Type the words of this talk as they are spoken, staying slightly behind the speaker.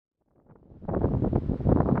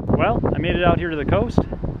Well, I made it out here to the coast.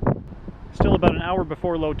 Still about an hour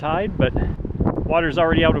before low tide, but water's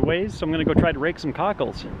already out of ways, so I'm gonna go try to rake some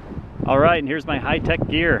cockles. All right, and here's my high-tech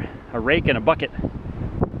gear, a rake and a bucket.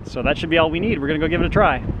 So that should be all we need. We're gonna go give it a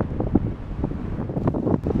try.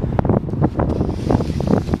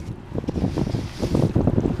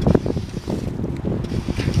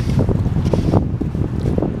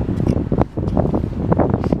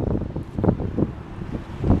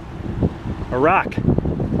 A rock.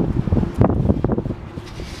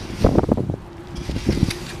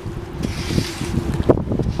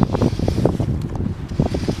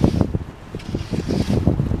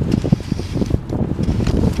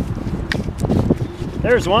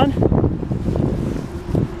 There's one.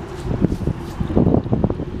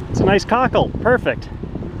 It's a nice cockle. Perfect.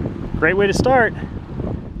 Great way to start.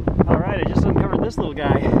 All right, I just uncovered this little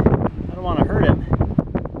guy. I don't want to hurt him.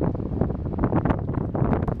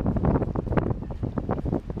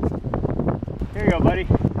 Here you go, buddy.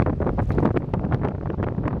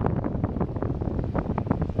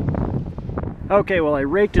 Okay, well, I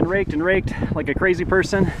raked and raked and raked like a crazy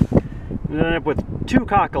person and ended up with 2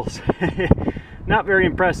 cockles. Not very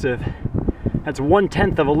impressive. That's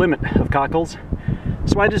 1/10 of a limit of cockles.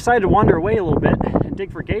 So I decided to wander away a little bit and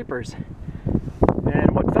dig for gapers.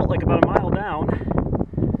 And what felt like about a mile down,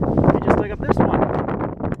 I just dug up this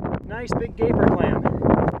one. Nice big gaper clam.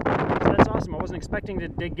 So that's awesome. I wasn't expecting to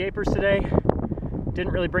dig gapers today.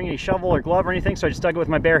 Didn't really bring any shovel or glove or anything, so I just dug it with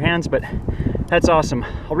my bare hands, but that's awesome.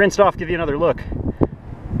 I'll rinse it off, give you another look.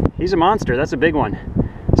 He's a monster. That's a big one.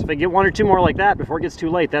 So if I get 1 or 2 more like that before it gets too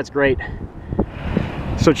late, that's great.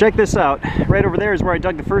 So check this out. Right over there is where I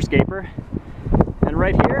dug the first gaper. And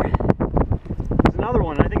right here is another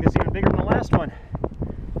one. I think it's even bigger than the last one.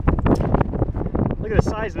 Look at the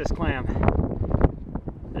size of this clam.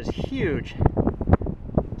 It's huge.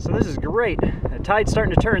 So this is great. The tide's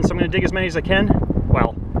starting to turn, so I'm going to dig as many as I can.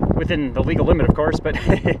 Well, within the legal limit, of course, but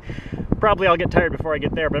probably I'll get tired before I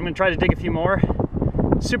get there. But I'm going to try to dig a few more.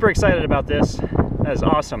 Super excited about this. That is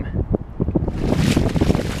awesome.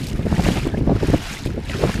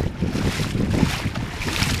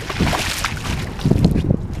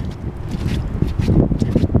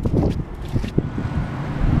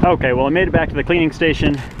 Okay, well, I made it back to the cleaning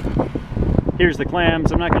station. Here's the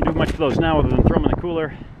clams. I'm not going to do much to those now other than throw them in the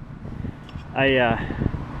cooler. I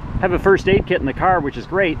have a first aid kit in the car, which is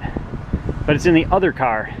great, but it's in the other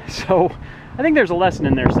car. So I think there's a lesson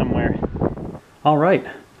in there somewhere. All right,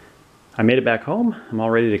 I made it back home. I'm all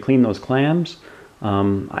ready to clean those clams.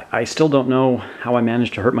 I still don't know how I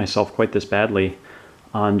managed to hurt myself quite this badly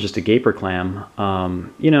on just a gaper clam.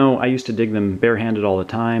 You know, I used to dig them barehanded all the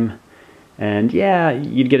time. And yeah,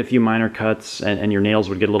 you'd get a few minor cuts and your nails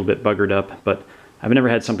would get a little bit buggered up, but I've never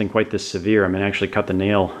had something quite this severe. I mean, I actually cut the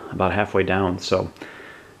nail about halfway down, so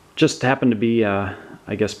just happened to be, I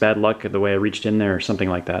guess, bad luck the way I reached in there or something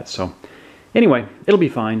like that. So anyway, it'll be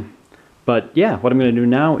fine. But yeah, what I'm going to do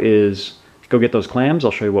now is go get those clams.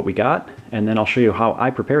 I'll show you what we got, and then I'll show you how I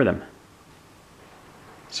prepare them.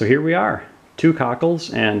 So here we are, 2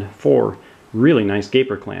 cockles and 4 really nice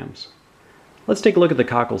gaper clams. Let's take a look at the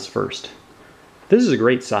cockles first. This is a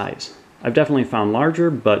great size. I've definitely found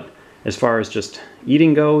larger, but as far as just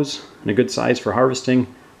eating goes and a good size for harvesting,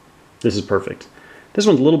 this is perfect. This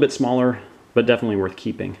one's a little bit smaller, but definitely worth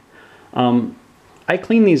keeping. I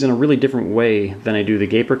clean these in a really different way than I do the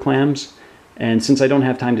gaper clams, and since I don't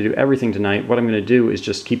have time to do everything tonight, what I'm going to do is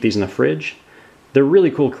just keep these in the fridge. They're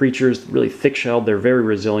really cool creatures, really thick-shelled, they're very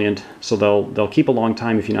resilient, so they'll keep a long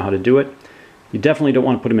time if you know how to do it. You definitely don't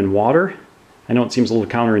want to put them in water. I know it seems a little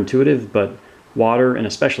counterintuitive, but water, and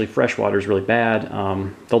especially fresh water, is really bad.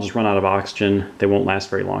 They'll just run out of oxygen. They won't last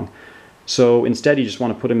very long. So instead, you just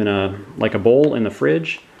want to put them in a bowl in the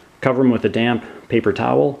fridge, cover them with a damp paper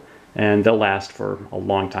towel, and they'll last for a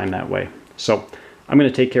long time that way. So I'm going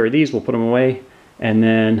to take care of these. We'll put them away, and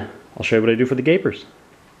then I'll show you what I do for the gapers.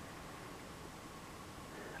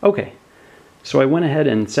 Okay, so I went ahead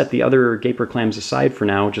and set the other gaper clams aside for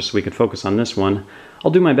now, just so we could focus on this one.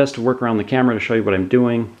 I'll do my best to work around the camera to show you what I'm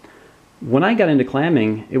doing. When I got into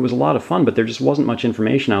clamming, it was a lot of fun, but there just wasn't much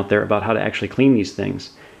information out there about how to actually clean these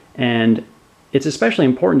things. And it's especially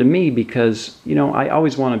important to me because, you know, I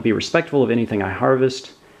always want to be respectful of anything I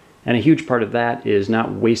harvest, and a huge part of that is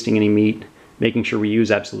not wasting any meat, making sure we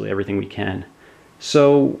use absolutely everything we can.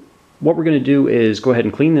 So what we're going to do is go ahead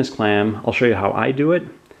and clean this clam. I'll show you how I do it,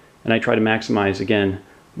 and I try to maximize, again,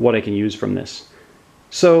 what I can use from this.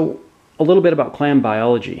 So a little bit about clam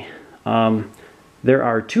biology. There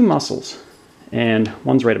are 2 muscles, and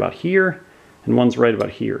one's right about here, and one's right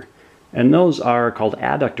about here. And those are called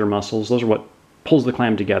adductor muscles. Those are what pulls the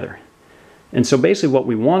clam together. And so basically what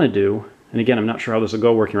we want to do, and again, I'm not sure how this will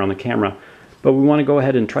go working around the camera, but we want to go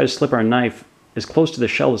ahead and try to slip our knife as close to the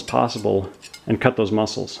shell as possible and cut those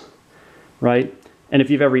muscles, right? And if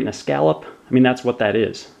you've ever eaten a scallop, I mean, that's what that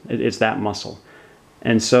is. It's that muscle.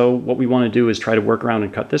 And so what we want to do is try to work around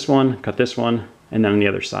and cut this one, and then on the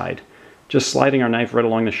other side. Just sliding our knife right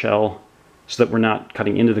along the shell so that we're not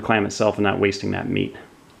cutting into the clam itself and not wasting that meat.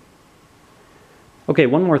 Okay,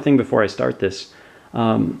 one more thing before I start this.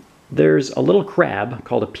 There's a little crab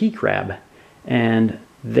called a pea crab, and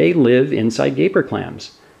they live inside gaper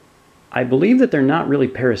clams. I believe that they're not really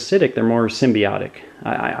parasitic, they're more symbiotic.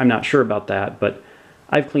 I'm not sure about that, but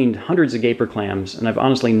I've cleaned hundreds of gaper clams, and I've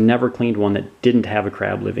honestly never cleaned one that didn't have a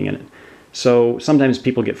crab living in it. So sometimes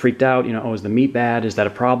people get freaked out, you know, oh, is the meat bad? Is that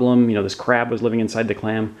a problem? You know, this crab was living inside the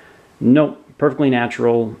clam. Nope, perfectly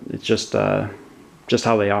natural. It's just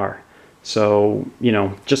how they are. So, you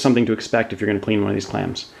know, just something to expect if you're going to clean one of these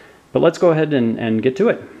clams. But let's go ahead and get to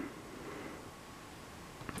it.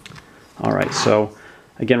 All right, so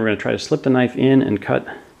again, we're going to try to slip the knife in and cut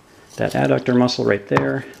that adductor muscle right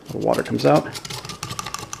there. The water comes out.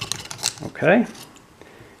 Okay,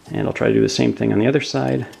 and I'll try to do the same thing on the other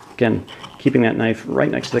side. Again, keeping that knife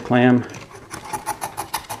right next to the clam.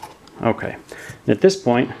 Okay, and at this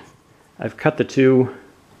point, I've cut the two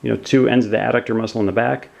ends of the adductor muscle in the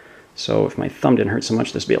back. So if my thumb didn't hurt so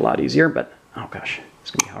much, this would be a lot easier, but oh gosh,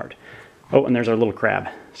 it's gonna be hard. Oh, and there's our little crab.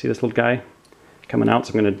 See this little guy coming out?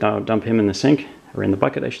 So I'm gonna dump him in the sink, or in the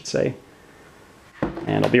bucket, I should say.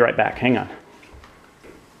 And I'll be right back, hang on.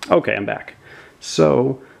 Okay, I'm back.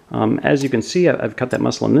 So, as you can see, I've cut that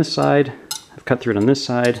muscle on this side, I've cut through it on this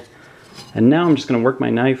side, and now I'm just gonna work my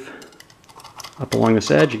knife up along this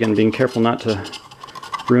edge, again, being careful not to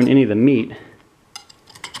ruin any of the meat.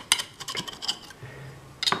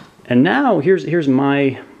 And now, here's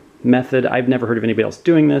my method. I've never heard of anybody else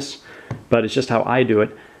doing this, but it's just how I do it.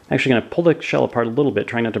 I'm actually going to pull the shell apart a little bit,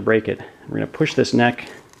 trying not to break it. We're going to push this neck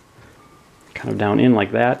kind of down in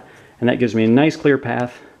like that, and that gives me a nice clear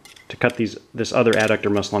path to cut this other adductor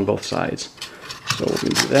muscle on both sides. So we're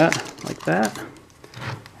going to do that, like that,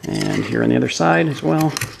 and here on the other side as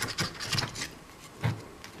well.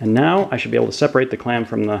 And now I should be able to separate the clam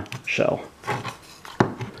from the shell.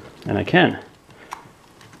 And I can.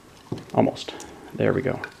 Almost. There we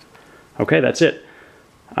go. Okay, that's it.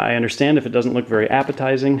 I understand if it doesn't look very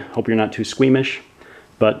appetizing. Hope you're not too squeamish,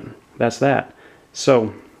 but that's that.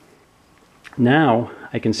 So now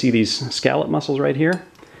I can see these scallop muscles right here,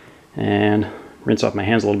 and rinse off my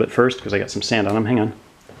hands a little bit first because I got some sand on them. Hang on.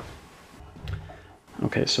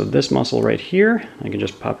 Okay, so this muscle right here, I can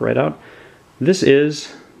just pop right out. This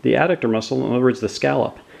is the adductor muscle, in other words, the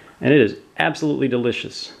scallop, and it is absolutely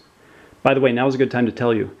delicious. By the way, now is a good time to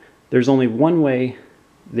tell you, there's only one way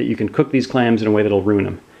that you can cook these clams in a way that'll ruin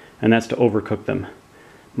them, and that's to overcook them.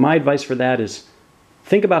 My advice for that is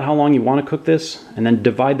think about how long you want to cook this, and then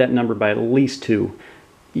divide that number by at least 2.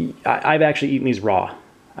 I've actually eaten these raw.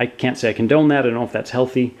 I can't say I condone that, I don't know if that's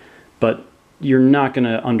healthy, but you're not going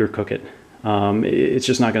to undercook it. It's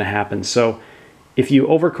just not going to happen. So if you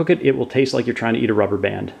overcook it, it will taste like you're trying to eat a rubber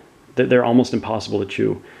band. They're almost impossible to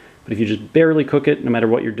chew. But if you just barely cook it, no matter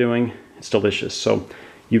what you're doing, it's delicious. So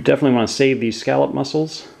you definitely want to save these scallop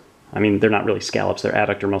muscles. I mean, they're not really scallops, they're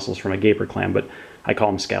adductor muscles from a gaper clam, but I call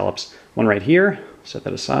them scallops. One right here, set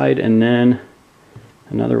that aside, and then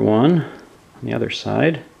another one on the other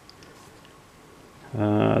side.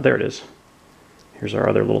 There it is. Here's our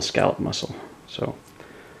other little scallop muscle. So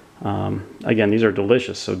again, these are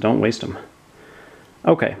delicious, so don't waste them.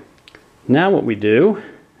 Okay, now what we do,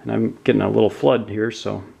 and I'm getting a little flood here,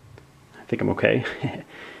 so I think I'm okay.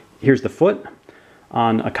 Here's the foot.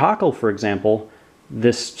 On a cockle, for example,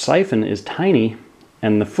 this siphon is tiny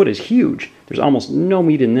and the foot is huge. There's almost no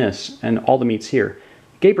meat in this, and all the meat's here.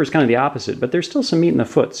 Gaper is kind of the opposite, but there's still some meat in the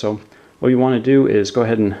foot, so what you want to do is go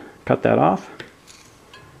ahead and cut that off.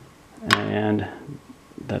 And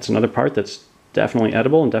that's another part that's definitely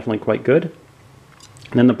edible and definitely quite good.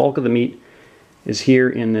 And then the bulk of the meat is here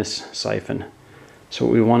in this siphon. So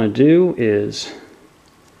what we want to do is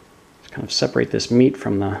kind of separate this meat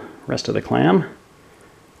from the rest of the clam,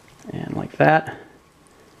 and like that,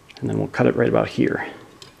 and then we'll cut it right about here.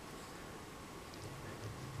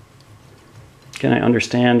 Again, I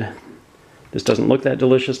understand this doesn't look that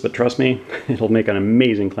delicious, but trust me, it'll make an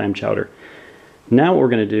amazing clam chowder. Now what we're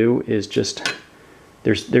going to do is just,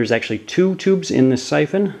 there's actually 2 tubes in this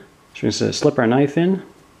siphon, so we're going to slip our knife in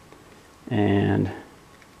and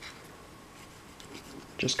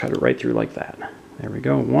just cut it right through like that. There we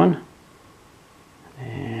go, 1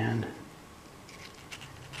 and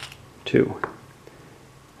 2.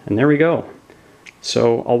 And there we go.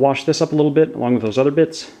 So I'll wash this up a little bit along with those other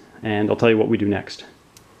bits, and I'll tell you what we do next.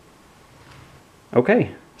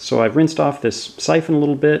 Okay, so I've rinsed off this siphon a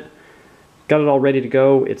little bit, got it all ready to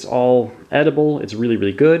go. It's all edible, it's really,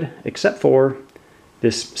 really good, except for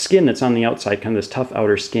this skin that's on the outside, kind of this tough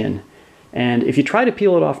outer skin. And if you try to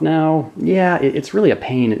peel it off now, yeah, it's really a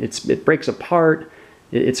pain. It breaks apart,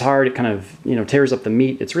 it's hard, it kind of, you know, tears up the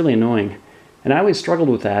meat. It's really annoying. And I always struggled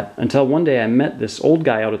with that until one day I met this old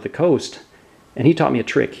guy out at the coast, and he taught me a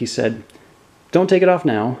trick. He said, don't take it off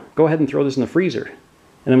now, go ahead and throw this in the freezer.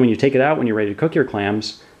 And then when you take it out, when you're ready to cook your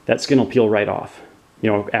clams, that skin will peel right off, you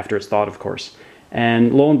know, after it's thawed, of course.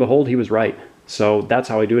 And lo and behold, he was right. So that's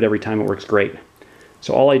how I do it every time. It works great.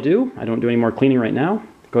 So all I don't do any more cleaning right now.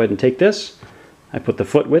 Go ahead and take this. I put the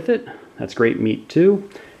foot with it. That's great meat too.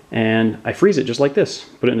 And I freeze it just like this.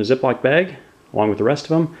 Put it in a Ziploc bag along with the rest of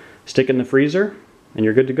them. Stick it in the freezer and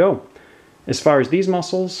you're good to go. As far as these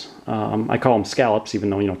mussels, I call them scallops, even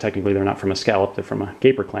though, you know, technically they're not from a scallop, they're from a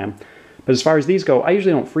gaper clam. But as far as these go, I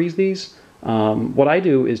usually don't freeze these. What I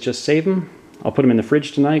do is just save them. I'll put them in the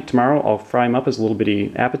fridge tonight. Tomorrow I'll fry them up as a little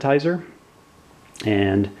bitty appetizer.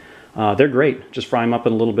 And they're great. Just fry them up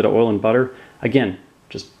in a little bit of oil and butter. Again,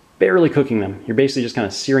 just barely cooking them. You're basically just kind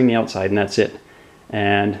of searing the outside and that's it.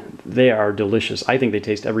 And they are delicious. I think they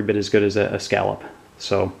taste every bit as good as a scallop.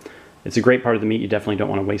 So it's a great part of the meat. You definitely don't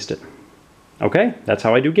want to waste it. Okay, that's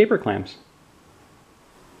how I do gaper clams.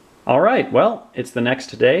 All right, well, it's the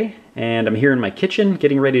next day, and I'm here in my kitchen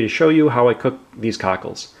getting ready to show you how I cook these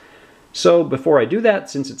cockles. So before I do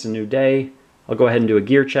that, since it's a new day, I'll go ahead and do a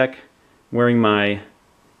gear check. I'm wearing my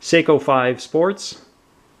Seiko 5 Sports.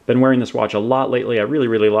 Been wearing this watch a lot lately. I really,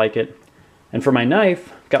 really like it. And for my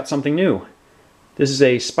knife, got something new. This is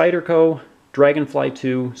a Spyderco Dragonfly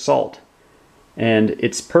 2 Salt. And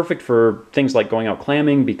it's perfect for things like going out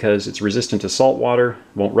clamming because it's resistant to salt water,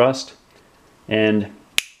 won't rust. And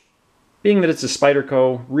being that it's a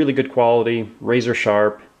Spyderco, really good quality, razor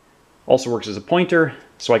sharp, also works as a pointer,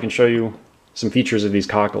 so I can show you some features of these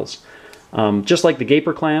cockles. Just like the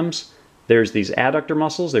gaper clams, there's these adductor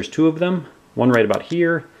muscles. There's two of them, one right about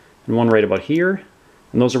here and one right about here.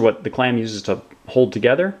 And those are what the clam uses to hold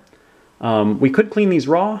together. We could clean these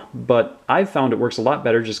raw, but I've found it works a lot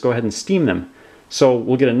better. Just go ahead and steam them. So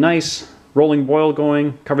we'll get a nice rolling boil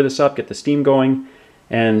going, cover this up, get the steam going,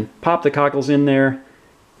 and pop the cockles in there.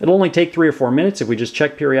 It'll only take 3 or 4 minutes if we just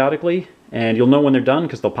check periodically, and you'll know when they're done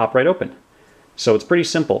because they'll pop right open. So it's pretty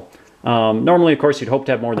simple. Normally, of course, you'd hope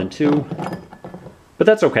to have more than 2, but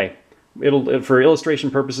that's okay. For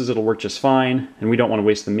illustration purposes, it'll work just fine, and we don't want to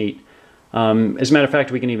waste the meat. As a matter of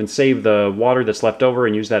fact, we can even save the water that's left over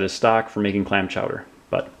and use that as stock for making clam chowder.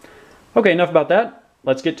 But okay, enough about that.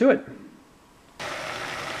 Let's get to it.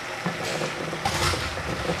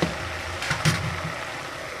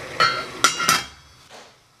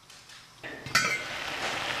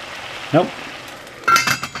 Nope,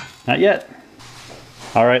 not yet.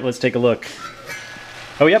 All right, let's take a look.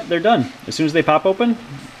 Oh, yep, they're done. As soon as they pop open,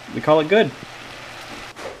 we call it good.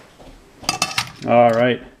 All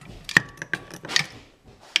right.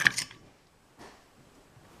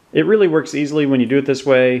 It really works easily when you do it this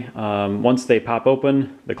way. Once they pop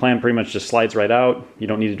open, the clam pretty much just slides right out. You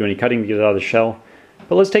don't need to do any cutting to get it out of the shell.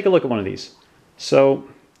 But let's take a look at one of these. So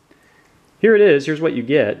here it is. Here's what you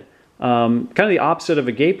get. Kind of the opposite of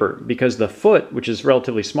a gaper, because the foot, which is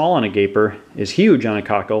relatively small on a gaper, is huge on a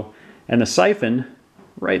cockle, and the siphon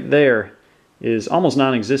right there is almost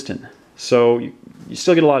non-existent. So you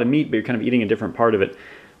still get a lot of meat, but you're kind of eating a different part of it.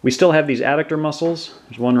 We still have these adductor muscles.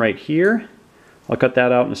 There's one right here. I'll cut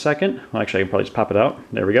that out in a second. Well, actually, I can probably just pop it out.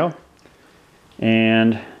 There we go.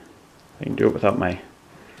 And I can do it without my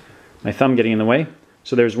thumb getting in the way.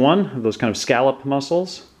 So there's one of those kind of scallop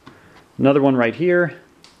muscles. Another one right here.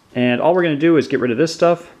 And all we're going to do is get rid of this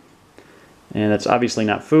stuff. And that's obviously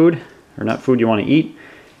not food, or not food you want to eat.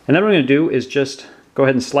 And then what we're going to do is just go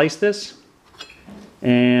ahead and slice this.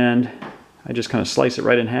 And I just kind of slice it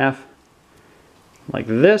right in half, like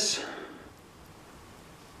this.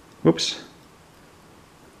 Whoops.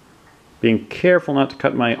 Being careful not to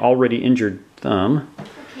cut my already injured thumb.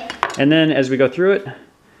 Okay. And then as we go through it,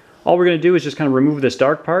 all we're going to do is just kind of remove this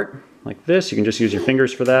dark part, like this. You can just use your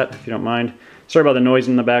fingers for that, if you don't mind. Sorry about the noise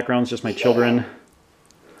in the background, it's just my children.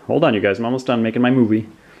 Hold on, you guys, I'm almost done making my movie.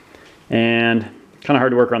 And kind of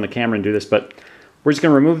hard to work around the camera and do this, but we're just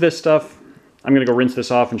going to remove this stuff. I'm going to go rinse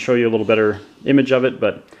this off and show you a little better image of it,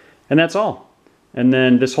 and that's all. And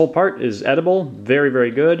then this whole part is edible, very,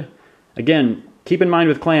 very good. Again, keep in mind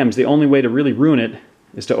with clams, the only way to really ruin it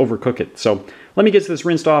is to overcook it. So let me get this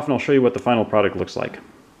rinsed off and I'll show you what the final product looks like.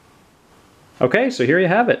 Okay, so here you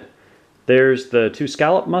have it. There's the 2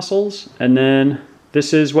 scallop muscles, and then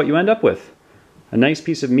this is what you end up with. A nice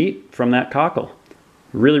piece of meat from that cockle.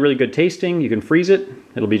 Really, really good tasting. You can freeze it.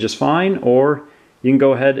 It'll be just fine. Or you can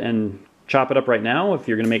go ahead and chop it up right now if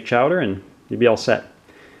you're going to make chowder, and you'll be all set.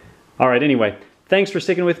 All right, anyway, thanks for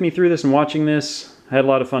sticking with me through this and watching this. I had a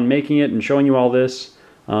lot of fun making it and showing you all this.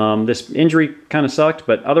 This injury kind of sucked,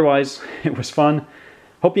 but otherwise it was fun.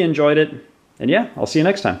 Hope you enjoyed it. And yeah, I'll see you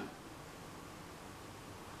next time.